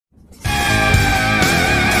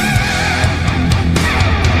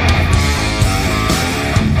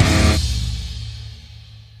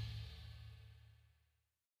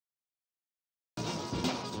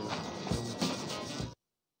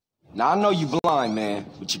Now, I know you blind, man,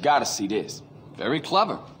 but you gotta see this. Very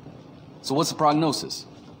clever. So what's the prognosis?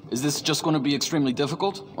 Is this just going to be extremely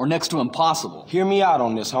difficult, or next to impossible? Hear me out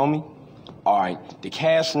on this, homie. All right, the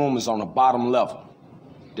cash room is on the bottom level.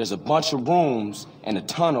 There's a bunch of rooms and a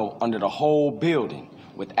tunnel under the whole building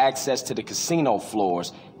with access to the casino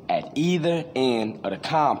floors at either end of the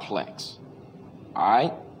complex. All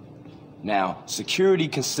right? Now, security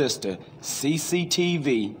consists of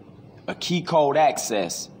CCTV, a key code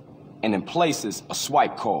access, and in places, a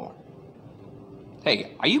swipe card.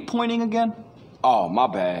 Hey, are you pointing again? Oh, my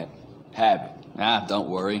bad. Habit. Ah, don't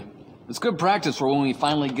worry. It's good practice for when we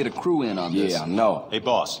finally get a crew in on this. Yeah, I know. Hey,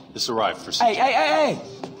 boss, this arrived for... Hey!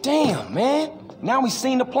 Damn, man. Now we've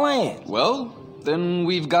seen the plan. Well, then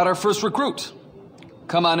we've got our first recruit.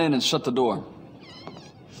 Come on in and shut the door.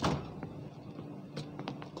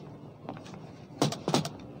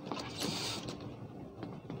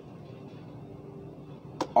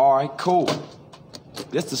 All right, cool.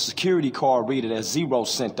 This the security card reader that Zero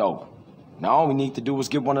sent over. Now all we need to do is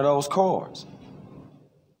get one of those cards.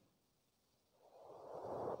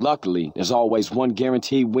 Luckily, there's always one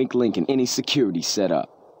guaranteed weak link in any security setup.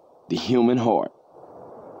 The human heart.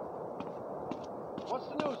 What's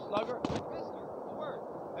the news, Slugger? Mister, a word.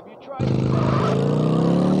 Have you tried...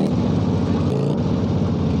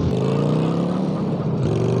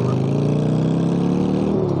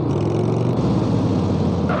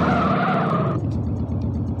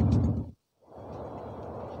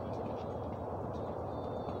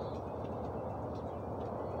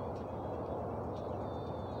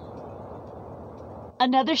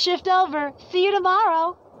 Another shift over. See you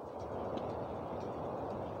tomorrow.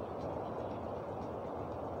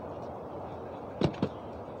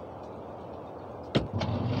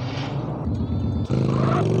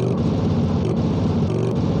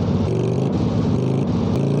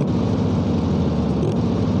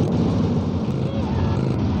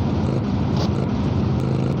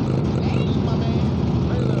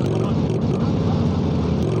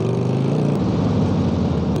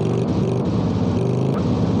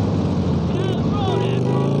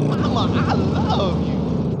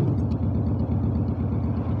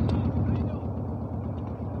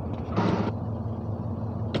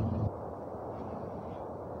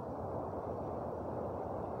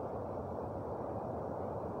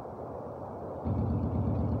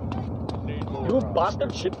 You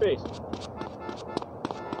bastard shitface.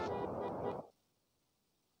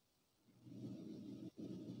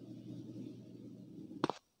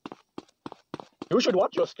 You should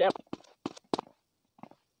watch your step.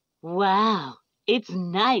 Wow, it's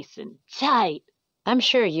nice and tight. I'm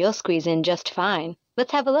sure you'll squeeze in just fine.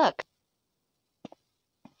 Let's have a look.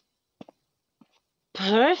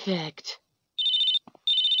 Perfect.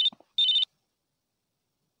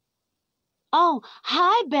 Oh,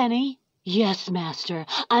 hi, Benny. Yes, Master.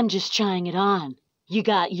 I'm just trying it on. You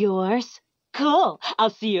got yours? Cool.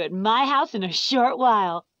 I'll see you at my house in a short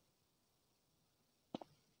while.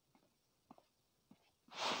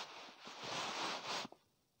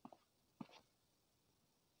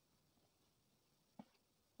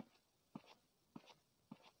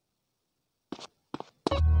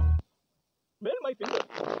 Bend my finger.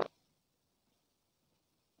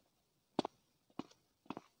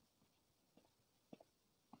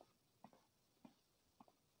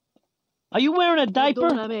 Are you wearing a diaper?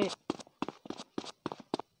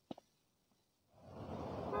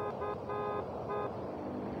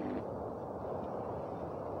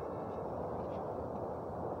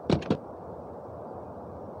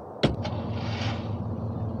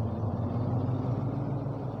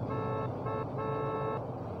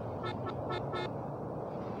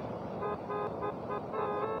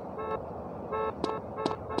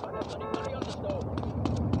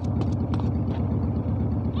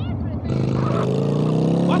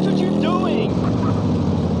 Watch what you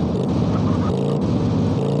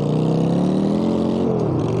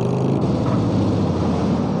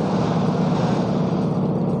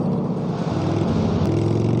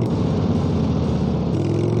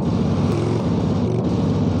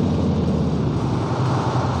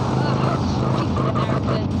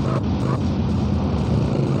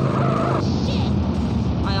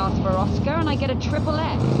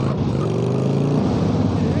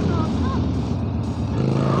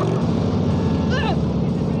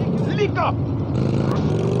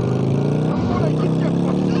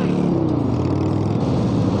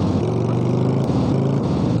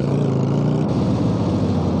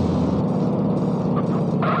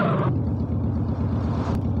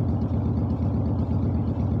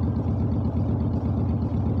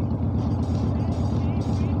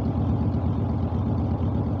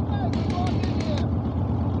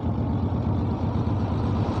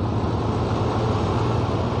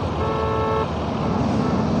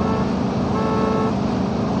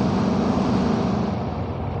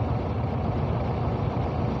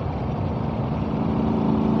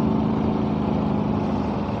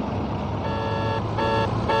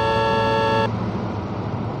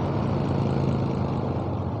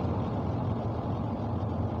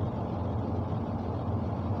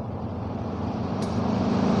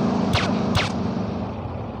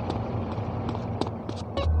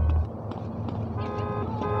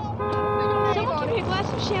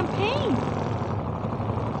of champagne.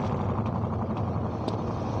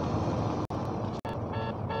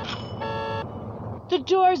 The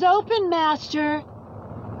door's open, Master.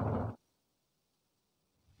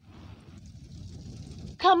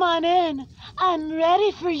 Come on in. I'm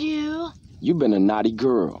ready for you. You've been a naughty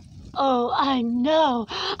girl. Oh, I know.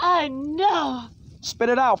 I know. Spit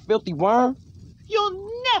it out, filthy worm.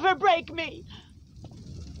 You'll never break me.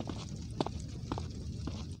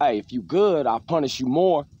 Hey, if you good, I'll punish you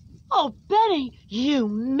more. Oh, Benny, you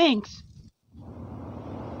minx.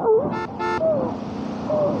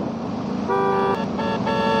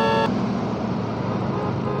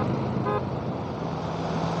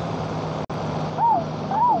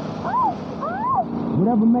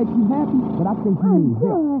 Whatever makes you happy, but I think you need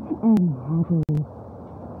help.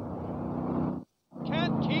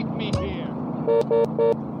 Can't keep me here.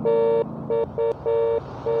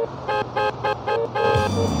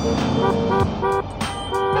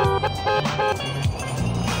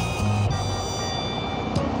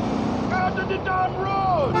 Out of the damn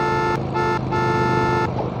road!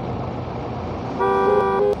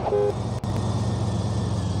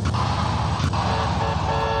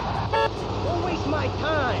 Don't waste my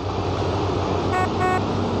time.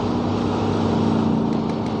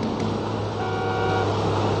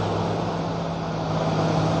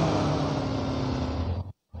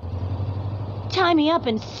 Tie me up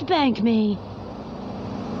and spank me.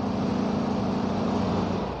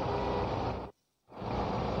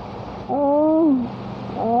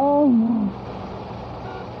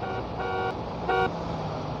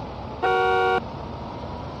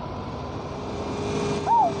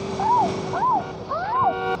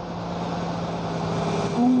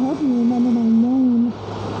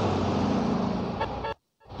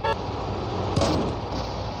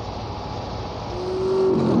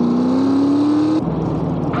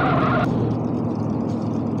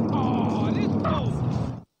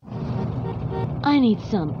 I need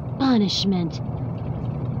some punishment.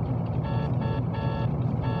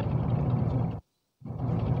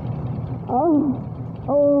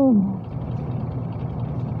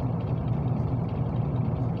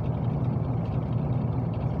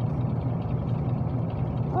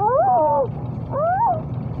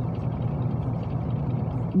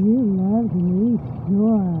 You love me,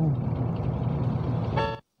 sure.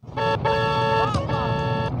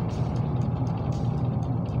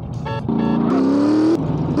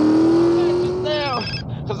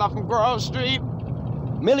 Cause I'm from Grove Street.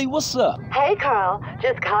 Millie, what's up? Hey, Carl.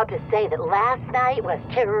 Just called to say that last night was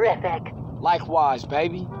terrific. Likewise,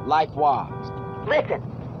 baby. Likewise. Listen,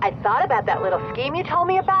 I thought about that little scheme you told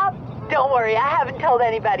me about. Don't worry, I haven't told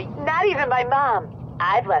anybody, not even my mom.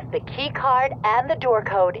 I've left the key card and the door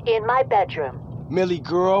code in my bedroom. Millie,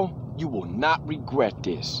 girl, you will not regret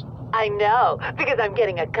this. I know, because I'm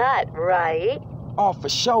getting a cut, right? Oh, for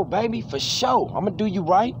sure, baby, for sure. I'm gonna do you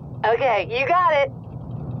right. Okay, you got it.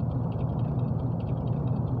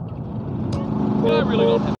 I really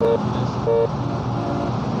don't have